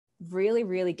really,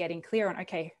 really getting clear on,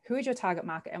 okay, who is your target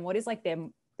market and what is like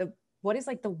what is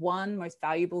like the one most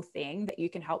valuable thing that you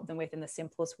can help them with in the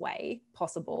simplest way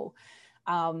possible.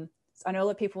 So I know a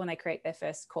lot of people, when they create their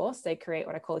first course, they create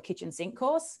what I call a kitchen sink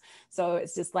course. So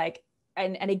it's just like,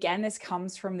 and again, this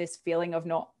comes from this feeling of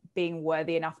not being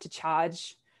worthy enough to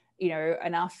charge,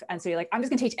 enough. And so you're like, I'm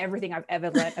just gonna teach everything I've ever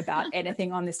learned about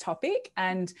anything on this topic.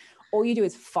 And all you do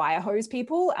is fire hose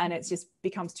people, and it just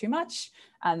becomes too much.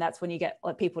 And that's when you get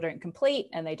like people don't complete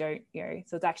and they don't,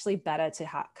 so it's actually better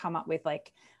to come up with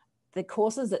like the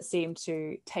courses that seem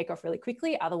to take off really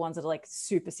quickly are the ones that are like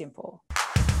super simple.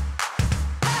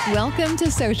 Welcome to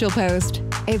Social Post,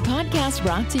 a podcast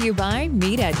brought to you by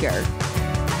Meet Edgar.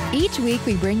 Each week,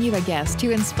 we bring you a guest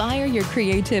to inspire your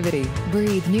creativity,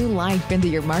 breathe new life into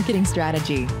your marketing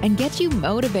strategy, and get you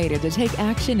motivated to take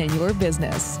action in your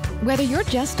business. Whether you're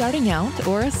just starting out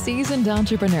or a seasoned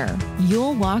entrepreneur,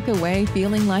 you'll walk away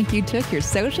feeling like you took your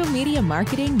social media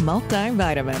marketing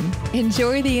multivitamin.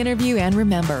 Enjoy the interview and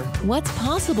remember, what's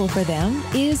possible for them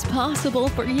is possible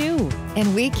for you.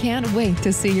 And we can't wait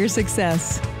to see your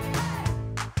success.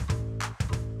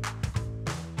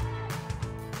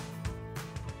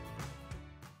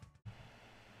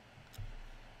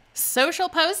 Social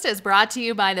Post is brought to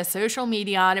you by the social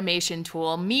media automation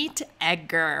tool, Meet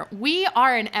Edgar. We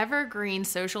are an evergreen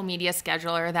social media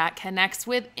scheduler that connects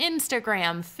with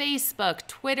Instagram, Facebook,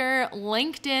 Twitter,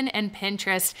 LinkedIn, and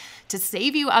Pinterest to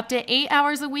save you up to 8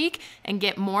 hours a week and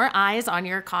get more eyes on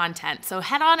your content. So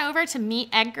head on over to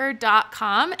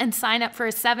meetedgar.com and sign up for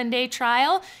a 7-day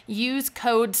trial. Use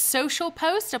code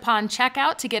SOCIALPOST upon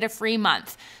checkout to get a free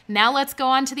month. Now let's go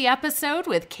on to the episode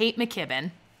with Kate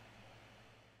McKibbin.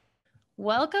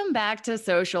 Welcome back to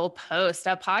Social Post,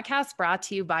 a podcast brought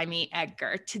to you by Meet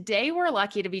Edgar. Today, we're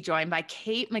lucky to be joined by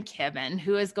Kate McKibbin,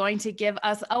 who is going to give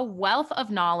us a wealth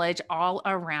of knowledge all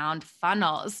around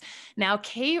funnels. Now,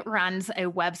 Kate runs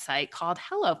a website called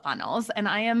Hello Funnels, and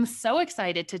I am so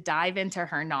excited to dive into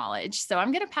her knowledge. So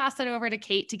I'm going to pass it over to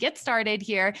Kate to get started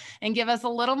here and give us a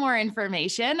little more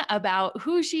information about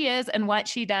who she is and what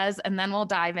she does, and then we'll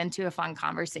dive into a fun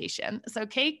conversation. So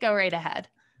Kate, go right ahead.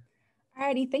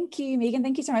 Alrighty, thank you, Megan.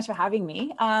 Thank you so much for having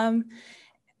me.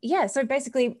 So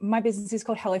basically my business is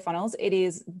called Hello Funnels. It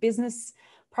is business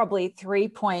probably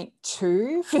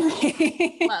 3.2 for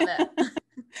me. Love it.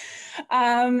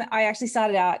 I actually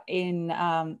started out in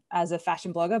as a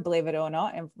fashion blogger, believe it or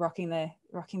not, and rocking the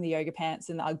yoga pants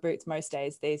and the Ugg boots most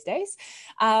days these days.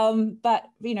 But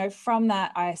from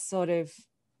that, I sort of,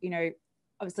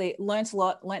 obviously learned a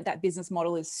lot, learned that business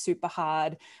model is super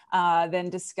hard,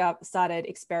 then started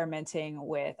experimenting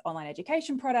with online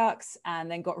education products,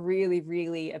 and then got really,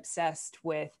 really obsessed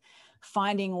with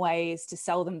finding ways to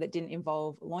sell them that didn't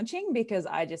involve launching, because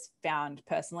I just found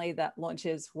personally that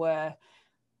launches were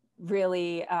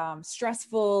really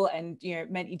stressful and,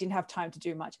 meant you didn't have time to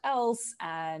do much else.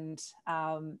 And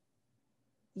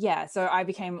so I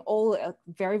became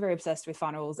very, very obsessed with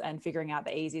funnels and figuring out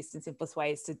the easiest and simplest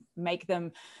ways to make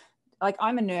them. Like,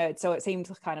 I'm a nerd, so it seemed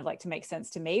kind of like to make sense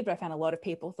to me, but I found a lot of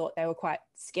people thought they were quite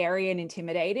scary and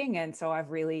intimidating. And so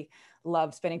I've really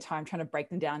loved spending time trying to break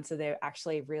them down so they're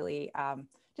actually really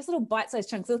just little bite-sized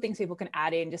chunks, little things people can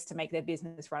add in just to make their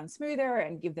business run smoother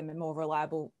and give them a more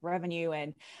reliable revenue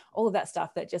and all of that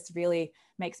stuff that just really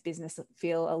makes business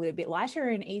feel a little bit lighter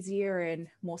and easier and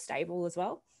more stable as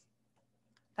well.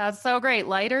 That's so great.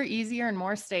 Lighter, easier, and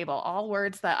more stable. All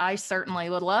words that I certainly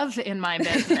would love in my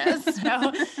business. So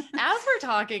as we're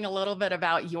talking a little bit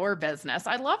about your business,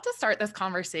 I'd love to start this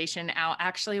conversation out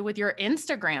actually with your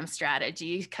Instagram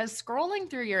strategy, because scrolling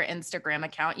through your Instagram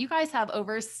account, you guys have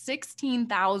over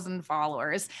 16,000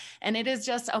 followers, and it is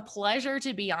just a pleasure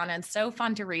to be on and so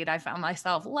fun to read. I found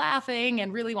myself laughing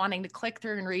and really wanting to click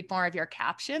through and read more of your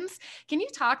captions. Can you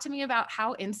talk to me about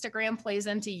how Instagram plays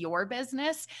into your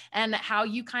business and how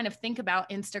you kind of think about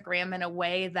Instagram in a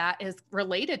way that is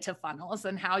related to funnels,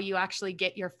 and how you actually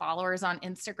get your followers on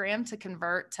Instagram to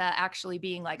convert to actually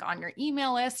being like on your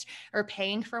email list or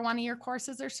paying for one of your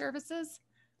courses or services?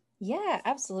 Yeah,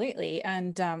 absolutely.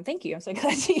 And thank you. I'm so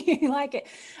glad you like it.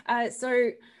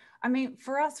 So, I mean,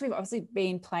 for us, we've obviously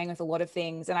been playing with a lot of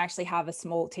things, and I actually have a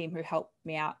small team who help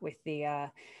me out with the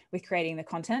with creating the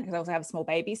content, because I also have a small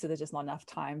baby, so there's just not enough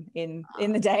time in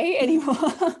the day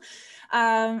anymore.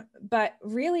 But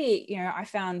really, I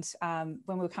found when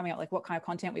we were coming up, like what kind of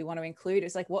content we want to include,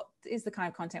 it's like, what is the kind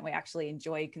of content we actually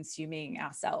enjoy consuming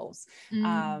ourselves?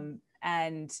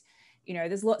 And you know,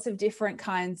 there's lots of different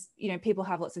kinds, you know, people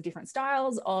have lots of different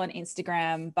styles on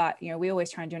Instagram, but, you know, we always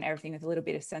try and do everything with a little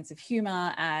bit of sense of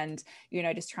humor and, you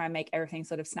know, just try and make everything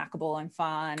sort of snackable and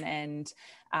fun. And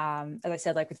as I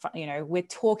said, like with, you know, we're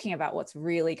talking about what's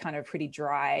really kind of pretty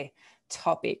dry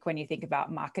topic when you think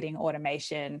about marketing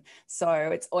automation. So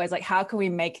it's always like, how can we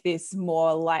make this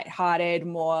more lighthearted,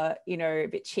 more, you know, a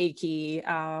bit cheeky,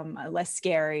 less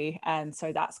scary? And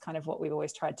so that's kind of what we've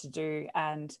always tried to do.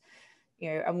 And, you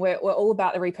know, and we're all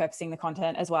about the repurposing the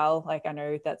content as well. Like, I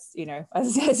know that's, you know,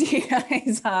 as you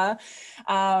guys are,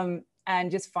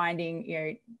 and just finding,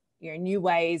 you know, new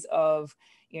ways of,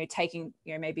 you know, taking,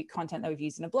 you know, maybe content that we've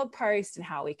used in a blog post and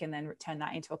how we can then turn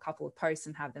that into a couple of posts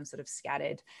and have them sort of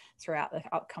scattered throughout the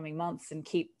upcoming months and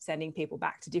keep sending people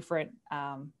back to different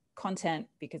content,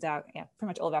 because pretty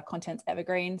much all of our content's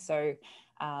evergreen. So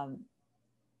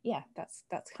yeah, that's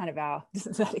kind of our,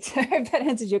 that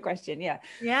answers your question. Yeah.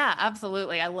 Yeah,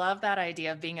 absolutely. I love that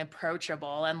idea of being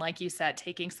approachable. And like you said,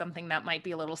 taking something that might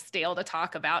be a little stale to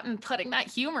talk about and putting that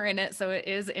humor in it so it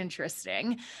is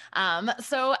interesting.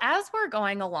 So as we're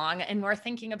going along and we're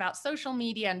thinking about social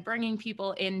media and bringing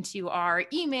people into our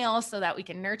emails so that we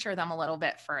can nurture them a little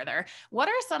bit further, what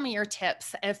are some of your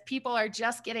tips if people are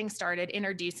just getting started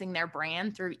introducing their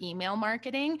brand through email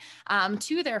marketing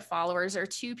to their followers or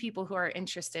to people who are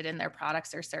interested in their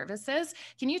products or services?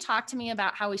 Can you talk to me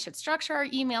about how we should structure our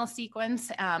email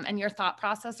sequence and your thought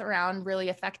process around really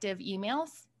effective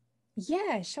emails?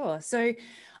 Yeah, sure. So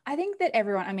I think that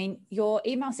everyone, I mean, your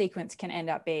email sequence can end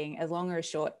up being as long or as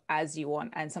short as you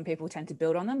want. And some people tend to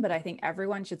build on them, but I think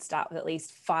everyone should start with at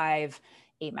least 5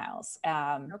 emails.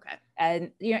 Okay.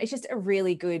 And, you know, it's just a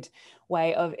really good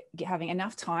way of having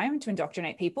enough time to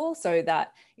indoctrinate people so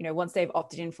that, you know, once they've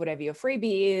opted in for whatever your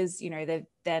freebie is, you know, they've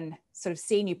then sort of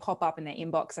seen you pop up in their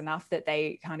inbox enough that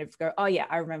they kind of go, oh yeah,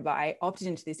 I remember I opted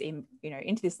into this,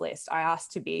 into this list. I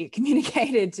asked to be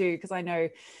communicated to, because I know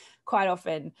quite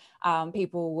often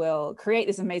people will create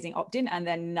this amazing opt-in and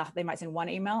then they might send one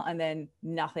email and then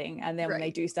nothing. And then when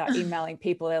they do start emailing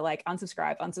people, they're like,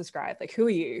 unsubscribe, like, who are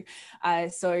you?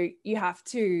 So you have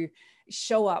to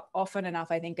show up often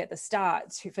enough, I think, at the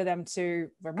start for them to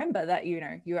remember that, you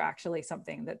know, you're actually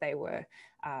something that they were,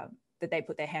 that they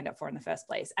put their hand up for in the first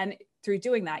place. And through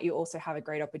doing that, you also have a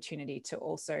great opportunity to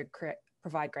also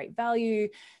provide great value,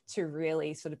 to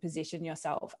really sort of position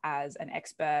yourself as an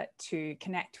expert, to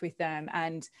connect with them.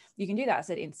 And you can do that, I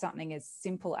said, in something as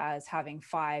simple as having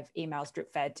 5 emails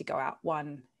drip fed to go out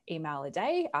 1 email a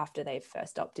day after they've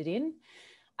first opted in.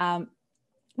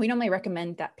 We normally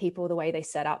recommend that people, the way they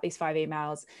set up these 5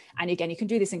 emails, and again, you can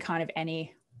do this in kind of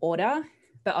any order,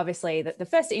 but obviously the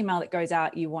first email that goes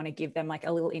out, you want to give them like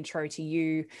a little intro to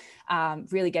you,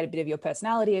 really get a bit of your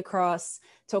personality across,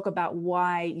 talk about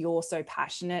why you're so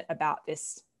passionate about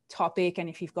this topic. And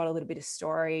if you've got a little bit of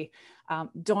story,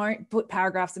 don't put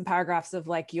paragraphs and paragraphs of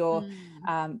like your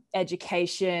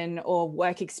education or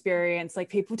work experience. Like,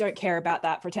 people don't care about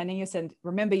that. Pretending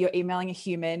remember, you're emailing a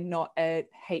human, not a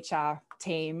HR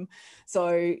team.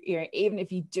 So, you know, even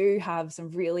if you do have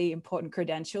some really important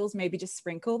credentials, maybe just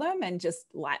sprinkle them and just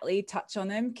lightly touch on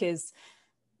them, because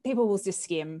people will just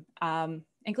skim.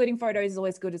 Including photos is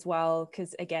always good as well,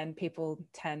 because again, people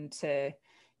tend to,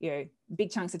 you know,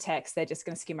 big chunks of text, they're just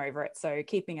going to skim over it. So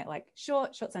keeping it like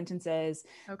short sentences,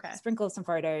 sprinkle some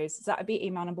photos. So that would be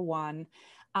email number 1.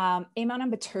 Email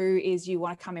number 2 is you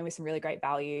want to come in with some really great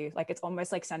value. Like, it's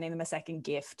almost like sending them a second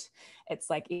gift. It's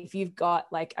like, if you've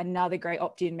got like another great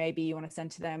opt-in, maybe you want to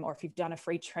send to them, or if you've done a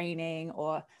free training,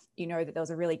 or you know that there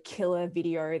was a really killer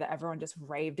video that everyone just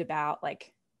raved about,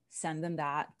 like, send them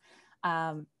that.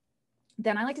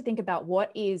 Then I like to think about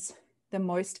what is the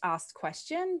most asked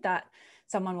question that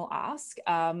someone will ask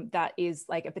that is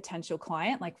like a potential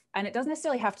client, like, and it doesn't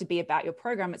necessarily have to be about your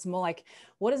program. It's more like,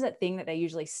 what is that thing that they're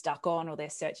usually stuck on or they're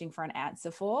searching for an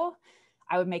answer for?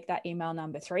 I would make that email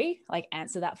number 3, like,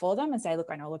 answer that for them and say, look,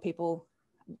 I know a lot of people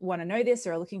want to know this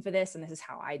or are looking for this, and this is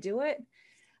how I do it.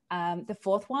 The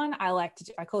 4th one, I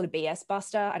call it a BS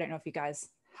buster. I don't know if you guys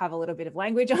have a little bit of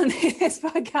language on this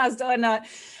podcast or not,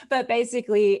 but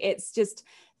basically it's just,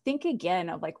 think again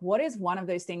of like, what is one of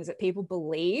those things that people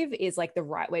believe is like the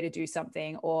right way to do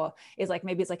something, or is like,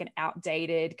 maybe it's like an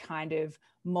outdated kind of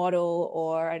model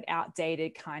or an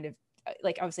outdated kind of,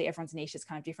 like, obviously everyone's niche is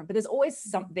kind of different, but there's always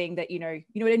something that,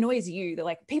 it annoys you, that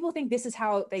like, people think this is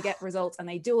how they get results and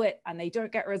they do it and they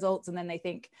don't get results. And then they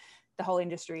think the whole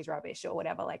industry is rubbish or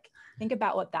whatever. Like, think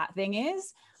about what that thing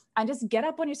is, and just get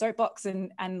up on your soapbox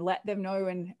and let them know.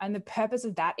 And the purpose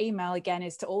of that email, again,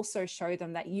 is to also show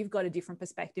them that you've got a different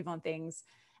perspective on things,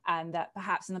 and that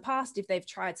perhaps in the past, if they've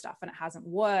tried stuff and it hasn't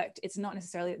worked, it's not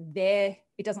necessarily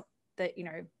that that,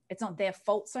 it's not their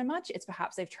fault so much. It's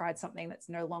perhaps they've tried something that's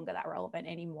no longer that relevant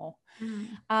anymore.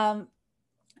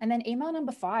 And then email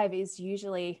number 5 is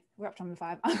usually, we're up to number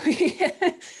 5,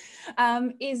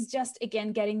 is just,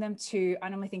 again, getting them to, I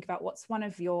normally think about what's one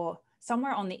of your,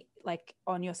 somewhere on the, like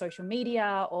on your social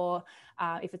media, or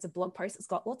if it's a blog post that's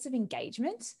got lots of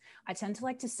engagement, I tend to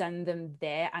like to send them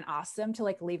there and ask them to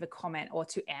like leave a comment or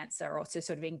to answer or to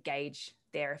sort of engage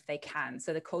there if they can.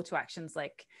 So the call to actions,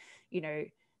 like,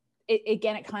 it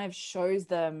kind of shows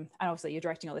them, and obviously you're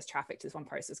directing all this traffic to this one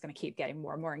post, it's going to keep getting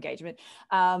more and more engagement.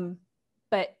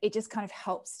 But it just kind of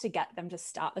helps to get them to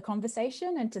start the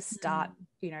conversation and to start,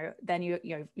 then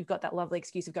you've got that lovely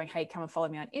excuse of going, hey, come and follow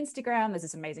me on Instagram. There's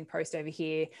this amazing post over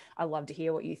here. I'd love to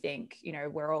hear what you think.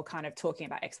 We're all kind of talking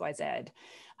about X, Y, Z.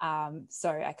 So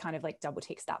I kind of like double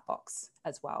ticks that box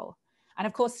as well. And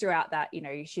of course, throughout that,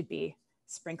 you should be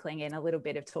sprinkling in a little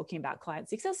bit of talking about client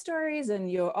success stories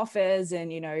and your offers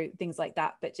and, things like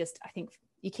that. But just, I think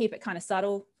you keep it kind of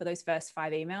subtle for those first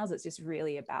 5 emails. It's just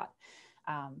really about,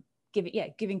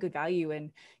 giving good value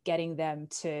and getting them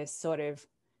to sort of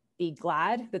be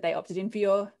glad that they opted in for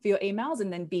your emails,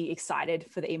 and then be excited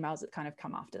for the emails that kind of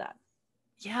come after that.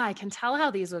 Yeah, I can tell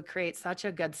how these would create such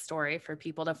a good story for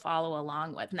people to follow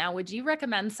along with. Now, would you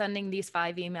recommend sending these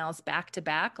 5 emails back to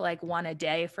back, like one a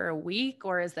day for a week,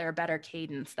 or is there a better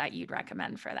cadence that you'd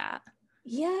recommend for that?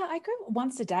 Yeah, I go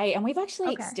once a day, and we've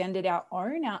actually extended our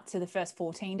own out to the first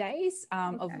 14 days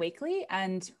of weekly.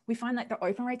 And we find that the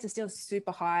open rates are still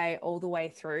super high all the way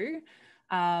through.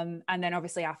 And then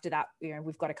obviously after that,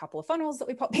 we've got a couple of funnels that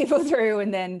we pop people through,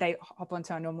 and then they hop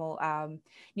onto our normal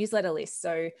newsletter list.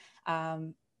 So,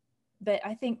 but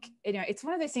I think, it's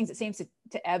one of those things that seems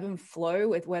to ebb and flow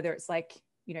with whether it's like,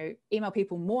 email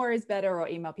people more is better or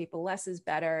email people less is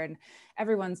better. And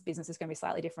everyone's business is going to be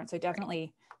slightly different. So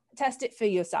definitely test it for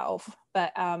yourself.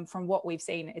 But from what we've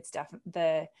seen, it's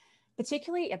definitely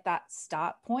particularly at that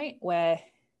start point where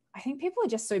I think people are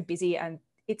just so busy, and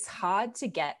it's hard to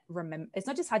get it's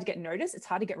not just hard to get noticed, it's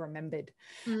hard to get remembered.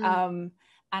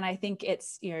 And I think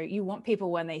it's, you want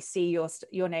people, when they see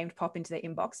your name pop into their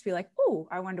inbox, to be like, oh,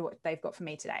 I wonder what they've got for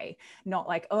me today. Not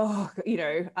like, oh,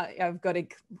 I've got to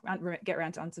get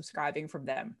around to unsubscribing from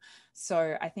them.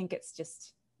 So I think it's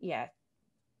just,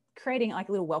 creating like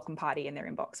a little welcome party in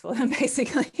their inbox for them,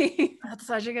 basically. That's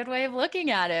such a good way of looking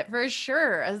at it, for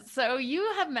sure. So you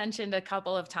have mentioned a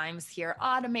couple of times here,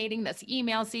 automating this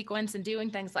email sequence and doing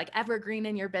things like evergreen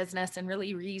in your business and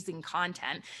really reusing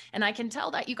content. And I can tell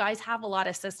that you guys have a lot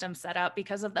of systems set up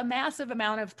because of the massive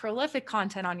amount of prolific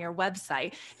content on your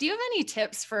website. Do you have any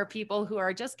tips for people who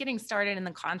are just getting started in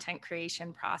the content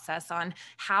creation process on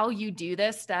how you do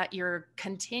this, that you're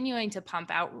continuing to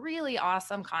pump out really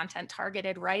awesome content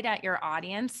targeted right at your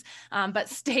audience, but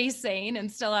stay sane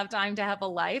and still have time to have a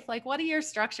life? Like, what are your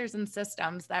structures and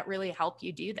systems that really help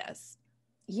you do this?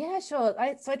 Yeah, sure.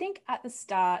 So I think at the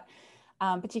start,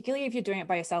 particularly if you're doing it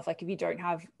by yourself, like if you don't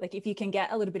have, like if you can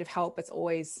get a little bit of help, it's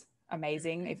always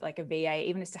amazing. If like a VA,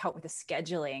 even just to help with the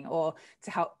scheduling, or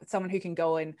to help someone who can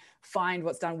go and find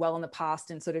what's done well in the past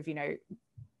and sort of,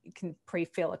 can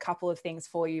pre-fill a couple of things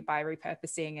for you by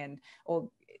repurposing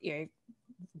or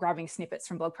grabbing snippets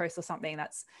from blog posts or something.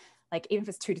 That's like, even if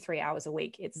it's 2 to 3 hours a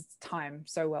week, it's time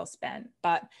so well spent.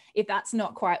 But if that's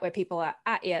not quite where people are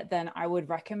at yet, then I would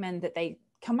recommend that they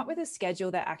come up with a schedule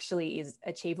that actually is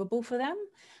achievable for them,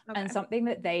 and something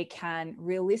that they can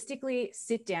realistically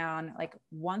sit down like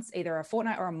once, either a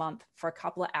fortnight or a month, for a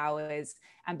couple of hours,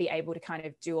 and be able to kind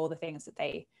of do all the things that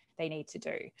they need to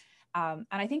do. And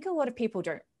I think a lot of people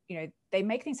don't, they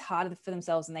make things harder for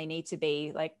themselves, and they need to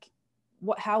be like,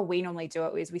 how we normally do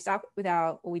it is we start with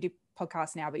we do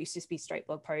podcasts now, but it used to just be straight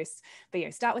blog posts.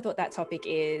 But start with what that topic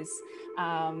is.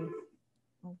 Sorry.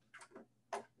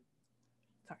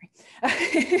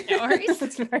 No worries.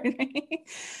 That's very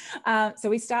so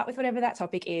we start with whatever that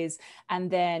topic is, and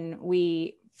then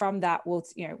from that, we'll,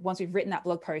 once we've written that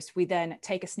blog post, we then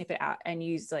take a snippet out and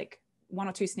use like 1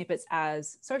 or 2 snippets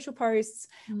as social posts.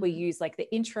 We use like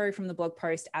the intro from the blog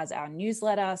post as our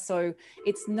newsletter. So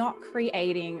it's not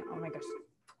creating, oh my gosh.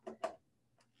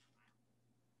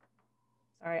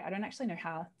 Sorry, I don't actually know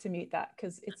how to mute that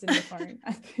because it's in the phone.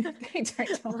 They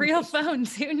don't tell Real me.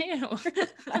 phones, who knew?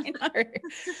 I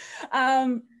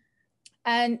know.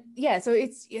 And yeah, so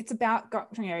it's about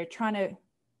trying to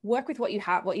work with what you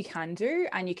have, what you can do,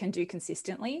 and you can do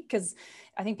consistently. Because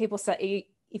I think people say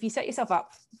if you set yourself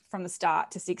up from the start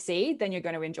to succeed, then you're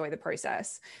going to enjoy the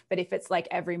process. But if it's like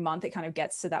every month it kind of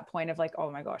gets to that point of like,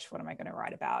 oh my gosh, what am I going to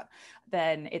write about?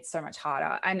 Then it's so much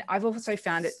harder. And I've also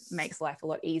found it makes life a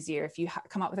lot easier if you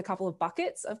come up with a couple of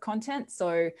buckets of content.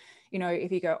 So, you know,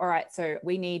 if you go, all right, so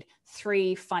we need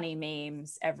 3 funny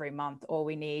memes every month, or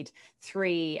we need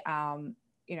 3,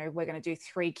 you know, we're going to do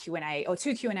 3 Q&A or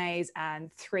 2 Q&As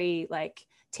and 3 like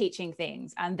teaching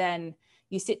things. And then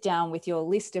you sit down with your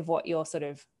list of what your sort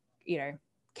of, you know,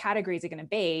 categories are going to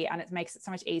be, and it makes it so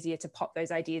much easier to pop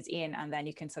those ideas in, and then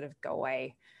you can sort of go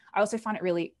away. I also find it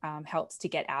really helps to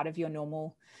get out of your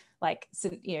normal, like, so,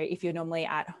 you know, if you're normally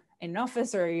in an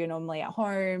office or you're normally at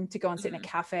home, to go and sit in a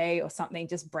cafe or something,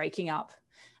 just breaking up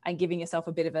and giving yourself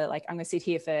a bit of a, like, I'm going to sit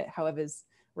here for however's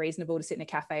reasonable to sit in a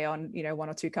cafe on, you know, 1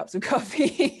 or 2 cups of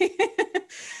coffee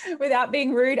without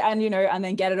being rude, and, you know, and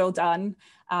then get it all done.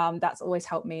 That's always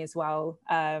helped me as well.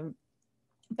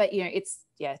 But, you know,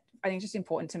 I think it's just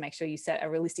important to make sure you set a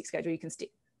realistic schedule you can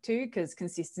stick to, because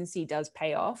consistency does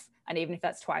pay off. And even if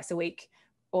that's twice a week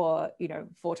or, you know,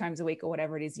 4 times a week or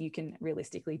whatever it is you can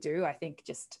realistically do, I think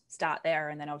just start there,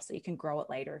 and then obviously you can grow it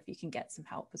later if you can get some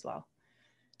help as well.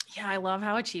 Yeah, I love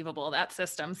how achievable that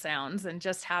system sounds, and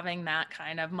just having that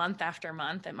kind of month after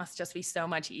month, it must just be so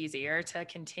much easier to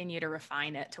continue to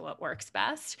refine it to what works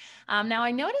best. Now,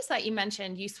 I noticed that you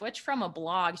mentioned you switched from a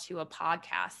blog to a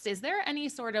podcast. Is there any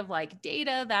sort of like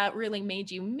data that really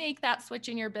made you make that switch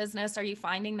in your business? Are you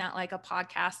finding that like a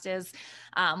podcast is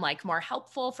like more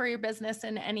helpful for your business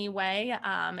in any way?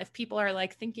 If people are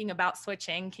like thinking about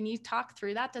switching, can you talk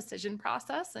through that decision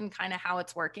process and kind of how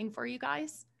it's working for you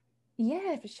guys?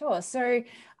 Yeah, for sure. So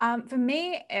for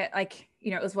me, like, you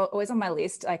know, it was always on my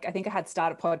list. Like, I think I had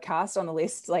started a podcast on the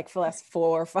list like for the last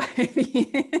 4 or 5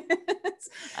 years.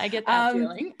 I get that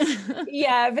feeling.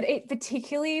 Yeah, but it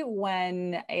particularly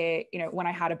when you know, when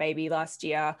I had a baby last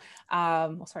year,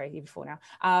 year before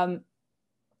now,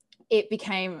 it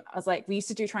became, I was like, we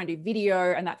used to try and do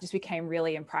video, and that just became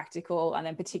really impractical. And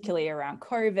then particularly around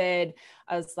COVID,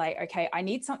 I was like, okay, I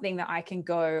need something that I can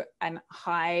go and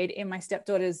hide in my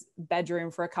stepdaughter's bedroom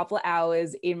for a couple of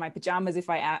hours in my pajamas if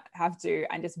I have to,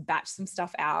 and just batch some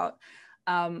stuff out.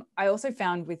 I also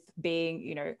found with being,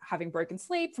 you know, having broken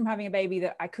sleep from having a baby,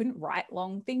 that I couldn't write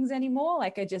long things anymore.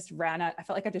 Like I felt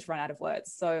like I just ran out of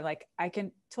words. So like I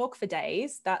can talk for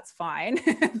days, that's fine.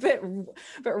 but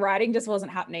writing just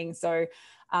wasn't happening. So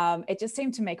it just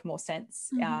seemed to make more sense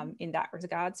in that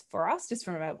regards for us, just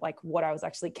from like what I was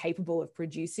actually capable of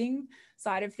producing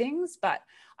side of things. But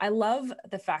I love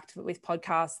the fact that with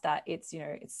podcasts that it's, you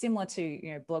know, it's similar to,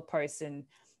 you know, blog posts, and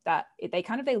that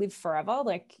they live forever.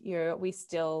 Like, you know, we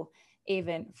still,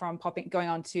 even from going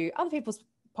on to other people's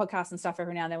podcasts and stuff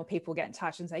every now and then, when people get in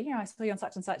touch and say, you know, I saw you on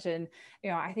such and such. And, you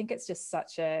know, I think it's just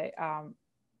such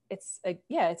it's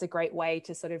a great way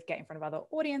to sort of get in front of other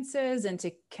audiences and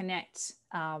to connect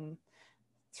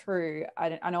through,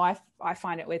 I know I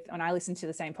find it with, when I listen to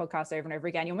the same podcast over and over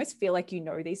again, you almost feel like you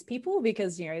know these people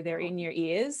because, you know, they're in your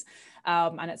ears,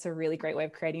 and it's a really great way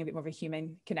of creating a bit more of a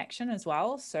human connection as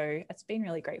well. So it's been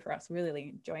really great for us. Really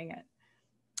enjoying it.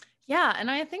 Yeah.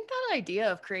 And I think that idea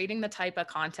of creating the type of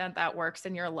content that works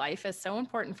in your life is so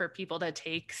important for people to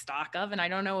take stock of. And I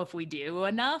don't know if we do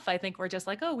enough. I think we're just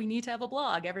like, oh, we need to have a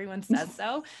blog. Everyone says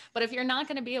so. But if you're not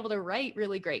going to be able to write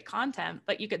really great content,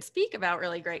 but you could speak about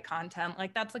really great content,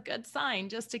 like that's a good sign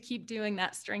just to keep doing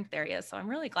that strength area. So I'm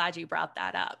really glad you brought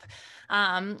that up.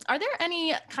 Are there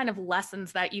any kind of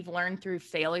lessons that you've learned through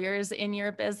failures in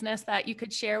your business that you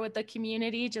could share with the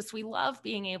community? Just, we love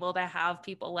being able to have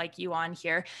people like you on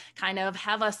here kind of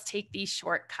have us take these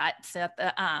shortcuts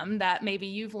that maybe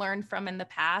you've learned from in the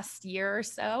past year or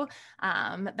so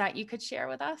that you could share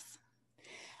with us.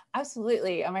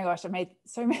 Absolutely. Oh my gosh, I made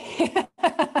so many,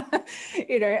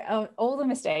 you know, all the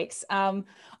mistakes. I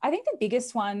think the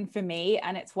biggest one for me,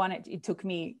 and it's one it took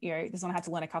me, you know, this one I had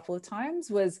to learn a couple of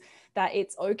times, was that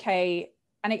it's okay.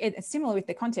 And it's similar with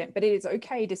the content, but it is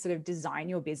okay to sort of design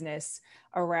your business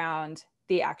around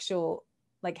the actual,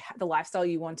 like the lifestyle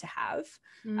you want to have.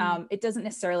 It doesn't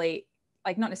necessarily,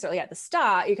 like, not necessarily at the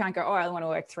start, you can't go, oh, I want to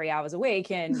work 3 hours a week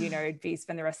and, you know,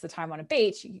 spend the rest of the time on a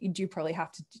beach. You do probably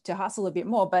have to hustle a bit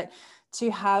more, but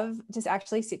to have just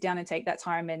actually sit down and take that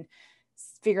time and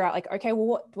figure out like, okay,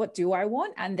 well, what do I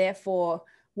want? And therefore,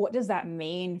 what does that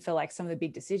mean for like some of the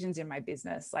big decisions in my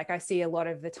business? Like I see a lot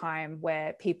of the time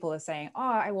where people are saying, oh,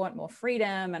 I want more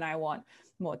freedom and I want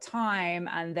more time.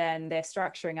 And then they're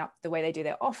structuring up the way they do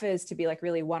their offers to be like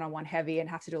really one-on-one heavy and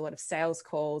have to do a lot of sales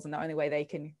calls. And the only way they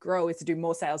can grow is to do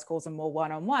more sales calls and more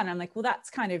one-on-one. I'm like, well, that's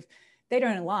kind of, they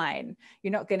don't align.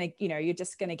 You're not going to, you know, you're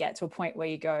just going to get to a point where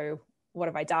you go, what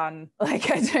have I done?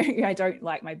 Like, I don't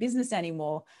like my business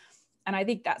anymore. And I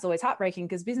think that's always heartbreaking,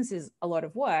 because business is a lot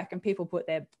of work and people put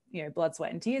their, blood,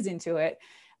 sweat and tears into it.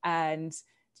 And,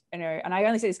 and I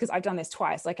only say this because I've done this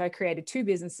twice. Like, I created 2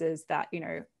 businesses that,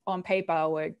 on paper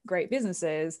were great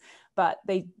businesses, but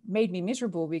they made me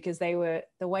miserable because the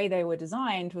way they were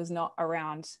designed was not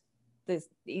around the,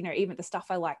 even the stuff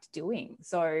I liked doing.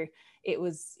 So it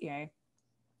was, I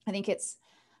think it's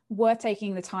worth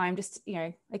taking the time, just,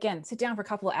 again, sit down for a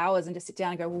couple of hours and just sit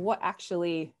down and go, well, what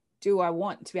actually do I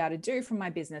want to be able to do from my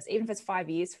business, even if it's 5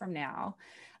 years from now?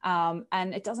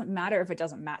 And it doesn't matter if it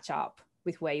doesn't match up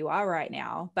with where you are right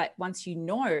now, but once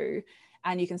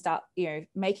and you can start,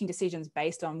 making decisions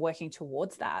based on working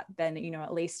towards that, then,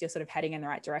 at least you're sort of heading in the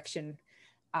right direction.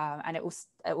 And it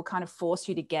will kind of force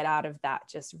you to get out of that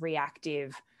just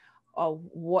reactive, oh,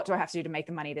 what do I have to do to make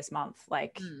the money this month?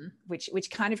 Like, which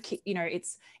kind of,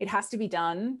 it has to be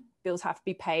done. Bills have to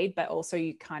be paid, but also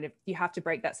you have to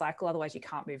break that cycle. Otherwise you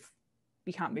can't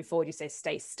move forward. You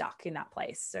stay stuck in that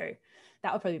place. So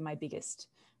that would probably be my biggest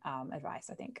advice,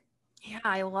 I think. Yeah,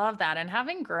 I love that. And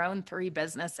having grown 3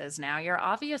 businesses now, you're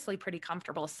obviously pretty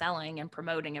comfortable selling and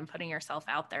promoting and putting yourself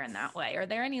out there in that way. Are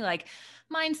there any like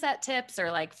mindset tips or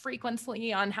like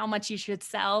frequency on how much you should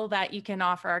sell that you can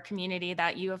offer our community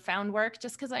that you have found work?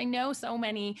 Just because I know so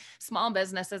many small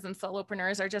businesses and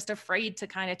solopreneurs are just afraid to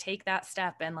kind of take that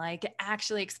step and like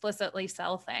actually explicitly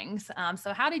sell things.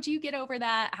 So how did you get over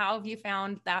that? How have you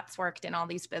found that's worked in all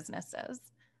these businesses?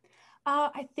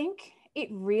 I think it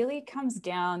really comes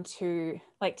down to,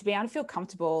 like, to be able to feel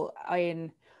comfortable in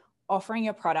offering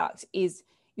your product is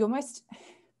you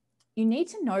need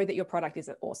to know that your product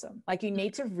is awesome. Like, you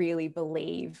need to really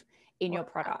believe in your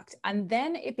product. And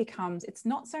then it's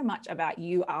not so much about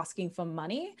you asking for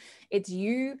money, it's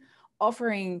you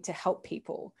offering to help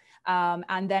people.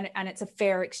 And it's a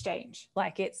fair exchange.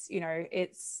 Like,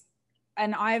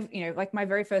 and I've, like, my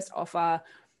very first offer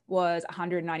was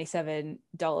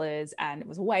 $197 and it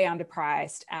was way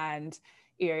underpriced, and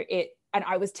and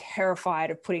I was terrified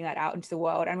of putting that out into the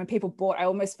world. And when people bought, I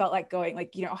almost felt like going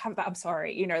like, I'm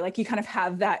sorry, like you kind of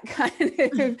have that kind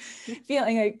of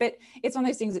feeling. Like, but it's one of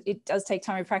those things that it does take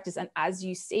time and practice. And as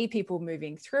you see people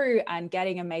moving through and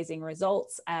getting amazing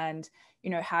results, and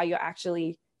how you're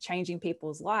actually changing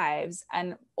people's lives,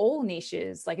 and all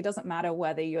niches, like, it doesn't matter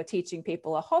whether you're teaching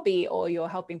people a hobby or you're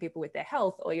helping people with their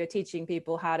health or you're teaching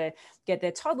people how to get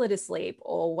their toddler to sleep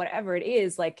or whatever it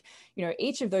is, like,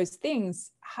 each of those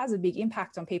things has a big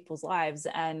impact on people's lives.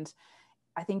 And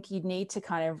I think you need to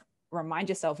kind of remind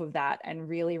yourself of that and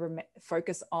really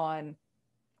focus on,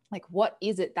 like, what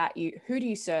is it who do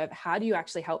you serve? How do you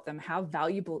actually help them? How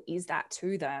valuable is that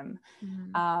to them?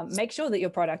 Make sure that your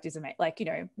product is amazing. Like,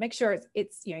 make sure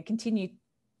it's continue, I'm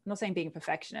not saying being a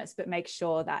perfectionist, but make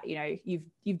sure that,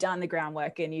 you've done the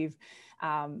groundwork and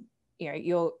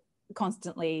you're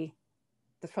constantly,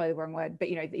 that's probably the wrong word, but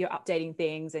you're updating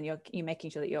things and you're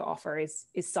making sure that your offer is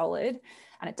solid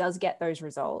and it does get those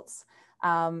results.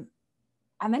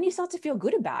 And then you start to feel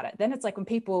good about it. Then it's like when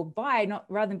people buy,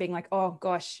 rather than being like, oh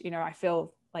gosh, I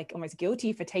feel like almost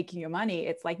guilty for taking your money.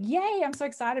 It's like, yay, I'm so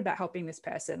excited about helping this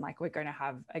person. Like, we're going to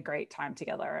have a great time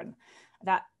together. And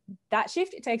that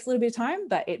shift, it takes a little bit of time,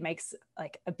 but it makes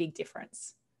like a big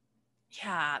difference.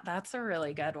 Yeah, that's a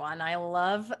really good one. I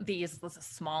love these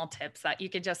small tips that you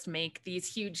could just make these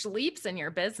huge leaps in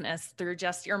your business through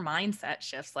just your mindset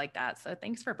shifts like that. So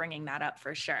thanks for bringing that up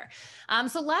for sure.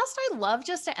 So last, I love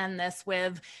just to end this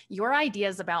with your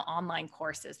ideas about online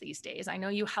courses these days. I know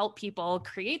you help people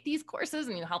create these courses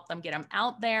and you help them get them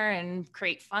out there and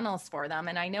create funnels for them.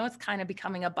 And I know it's kind of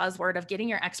becoming a buzzword of getting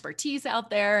your expertise out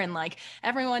there, and like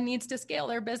everyone needs to scale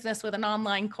their business with an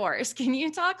online course. Can you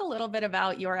talk a little bit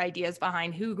about your ideas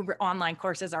behind who online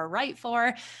courses are right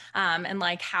for, and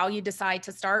like how you decide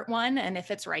to start one and if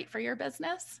it's right for your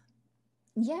business?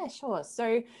 Yeah, sure.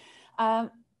 So, an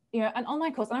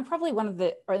online course, and I'm probably one of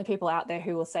the only people out there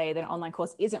who will say that an online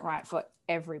course isn't right for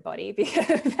everybody,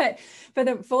 because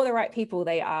but for the right people,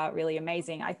 they are really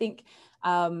amazing. I think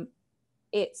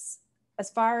it's, as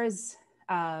far as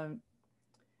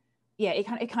it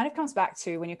kind of comes back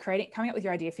to when you're coming up with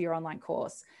your idea for your online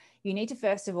course. You need to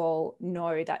first of all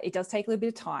know that it does take a little bit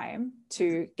of time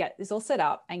to get this all set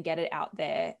up and get it out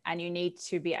there. And you need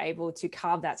to be able to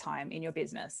carve that time in your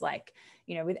business. Like,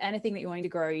 with anything that you're wanting to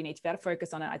grow, you need to be able to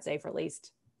focus on it, I'd say, for at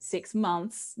least 6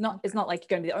 months. It's not like you're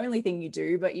going to be the only thing you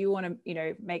do, but you want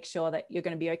to, make sure that you're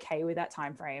going to be okay with that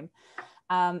time frame.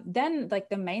 Then like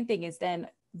the main thing is then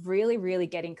really, really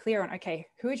getting clear on, okay,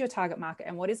 who is your target market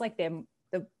and what is like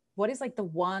what is like the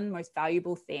one most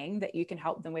valuable thing that you can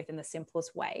help them with in the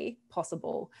simplest way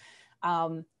possible.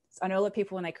 I know a lot of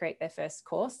people, when they create their first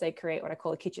course, they create what I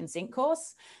call a kitchen sink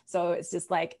course. So it's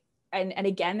just like, and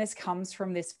again, this comes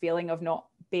from this feeling of not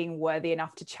being worthy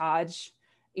enough to charge,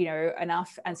 you know,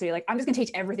 enough. And so you're like, I'm just gonna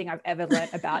teach everything I've ever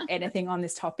learned about anything on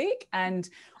this topic. And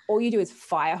all you do is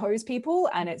fire hose people,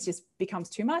 and it just becomes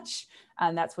too much.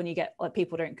 And that's when you get like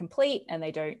people don't complete, and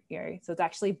they don't, you know, so it's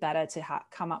actually better to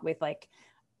come up with like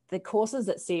the courses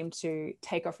that seem to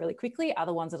take off really quickly are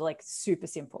the ones that are like super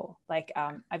simple. Like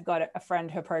I've got a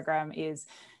friend, her program is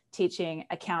teaching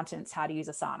accountants how to use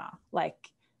Asana, like,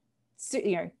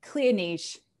 you know, clear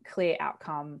niche, clear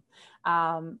outcome.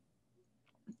 And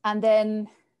then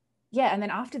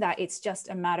after that, it's just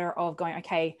a matter of going,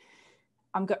 okay,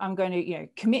 I'm going to, you know,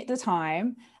 commit the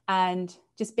time and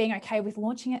just being okay with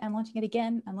launching it and launching it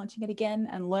again and launching it again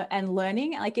and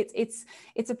learning. Like it's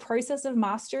a process of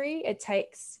mastery. It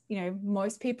takes, you know,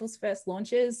 most people's first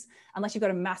launches, unless you've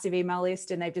got a massive email list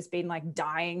and they've just been like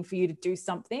dying for you to do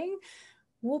something,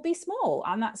 will be small,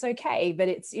 and that's okay. But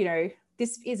it's, you know,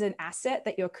 this is an asset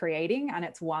that you're creating, and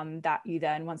it's one that you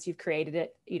then, once you've created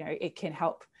it, you know, it can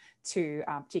help to,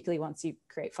 particularly once you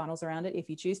create funnels around it, if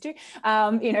you choose to,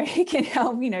 you know, it can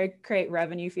help, you know, create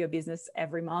revenue for your business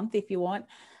every month if you want.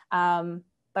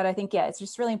 But I think, yeah, it's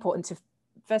just really important to,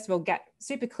 first of all, get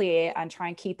super clear and try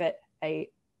and keep it a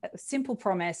simple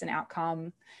promise and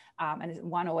outcome, and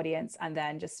one audience, and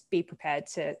then just be prepared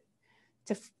to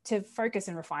focus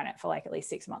and refine it for like at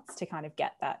least 6 months to kind of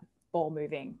get that ball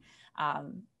moving.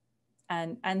 And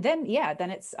then, yeah, then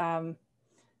it's,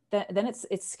 then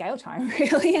it's scale time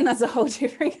really. And that's a whole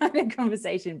different kind of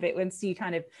conversation. But once you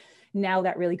kind of nail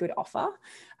that really good offer,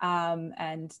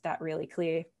 and that really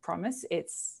clear promise,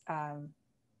 it's,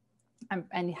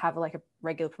 and you have like a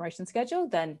regular promotion schedule,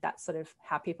 then that's sort of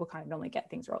how people kind of normally get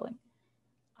things rolling.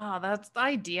 Oh, the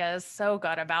idea is so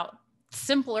good about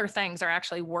simpler things are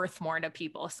actually worth more to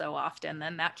people so often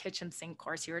than that kitchen sink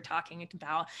course you were talking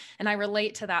about. And I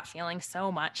relate to that feeling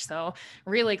so much. So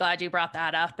really glad you brought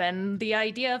that up. And the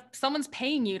idea of someone's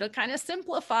paying you to kind of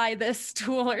simplify this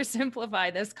tool or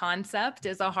simplify this concept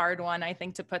is a hard one, I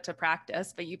think, to put to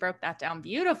practice, but you broke that down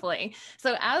beautifully.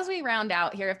 So as we round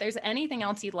out here, if there's anything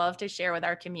else you'd love to share with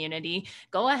our community,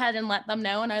 go ahead and let them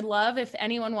know. And I'd love, if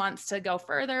anyone wants to go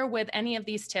further with any of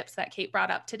these tips that Kate brought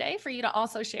up today, for you to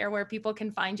also share where people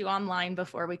can find you online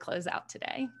before we close out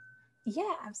today.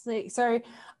 Yeah, absolutely. So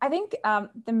I think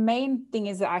the main thing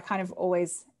is that I kind of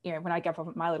always, you know, when I get up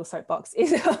on my little soapbox is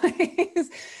that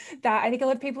I think a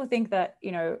lot of people think that,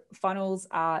 you know, funnels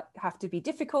have to be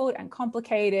difficult and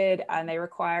complicated, and they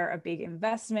require a big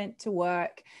investment to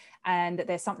work. And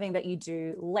there's something that you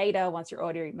do later once you're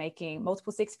already making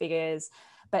multiple six figures.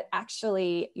 But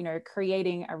actually, you know,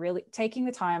 taking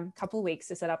the time, a couple of weeks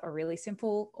to set up a really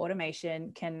simple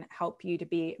automation can help you to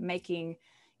be making,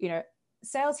 you know,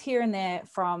 sales here and there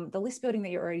from the list building that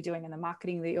you're already doing and the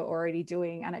marketing that you're already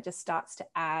doing. And it just starts to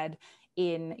add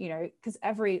in, you know, because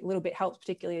every little bit helps,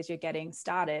 particularly as you're getting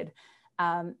started.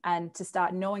 And to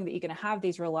start knowing that you're going to have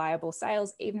these reliable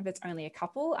sales, even if it's only a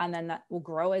couple, and then that will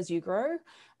grow as you grow.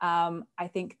 I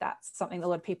think that's something that a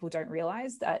lot of people don't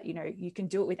realize, that, you know, you can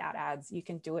do it without ads. You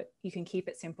can do it, you can keep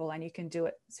it simple, and you can do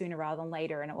it sooner rather than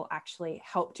later. And it will actually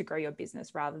help to grow your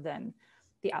business rather than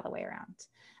the other way around.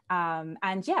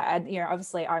 And yeah, and, you know,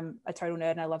 obviously I'm a total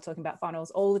nerd and I love talking about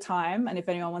funnels all the time. And if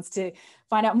anyone wants to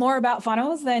find out more about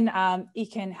funnels, then you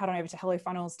can head on over to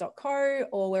hellofunnels.co,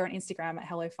 or we're on Instagram at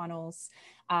hellofunnels.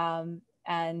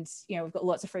 And, you know, we've got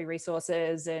lots of free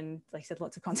resources and, like I said,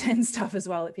 lots of content and stuff as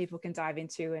well that people can dive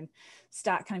into and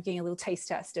start kind of getting a little taste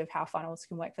test of how funnels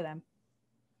can work for them.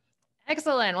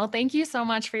 Excellent. Well, thank you so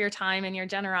much for your time and your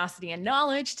generosity and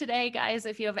knowledge today, guys.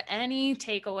 If you have any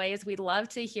takeaways, we'd love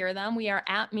to hear them. We are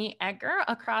at Meet Edgar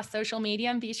across social media,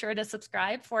 and be sure to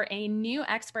subscribe for a new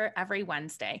expert every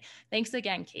Wednesday. Thanks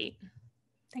again, Kate.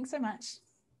 Thanks so much.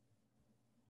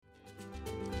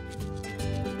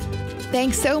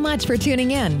 Thanks so much for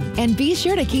tuning in, and be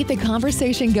sure to keep the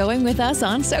conversation going with us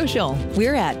on social.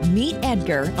 We're at Meet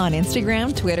Edgar on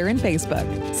Instagram, Twitter, and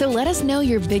Facebook. So let us know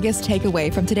your biggest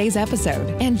takeaway from today's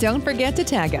episode, and don't forget to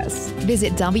tag us.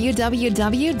 Visit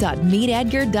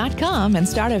www.meetedgar.com and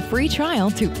start a free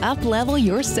trial to up-level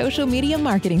your social media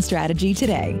marketing strategy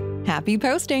today. Happy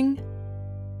posting!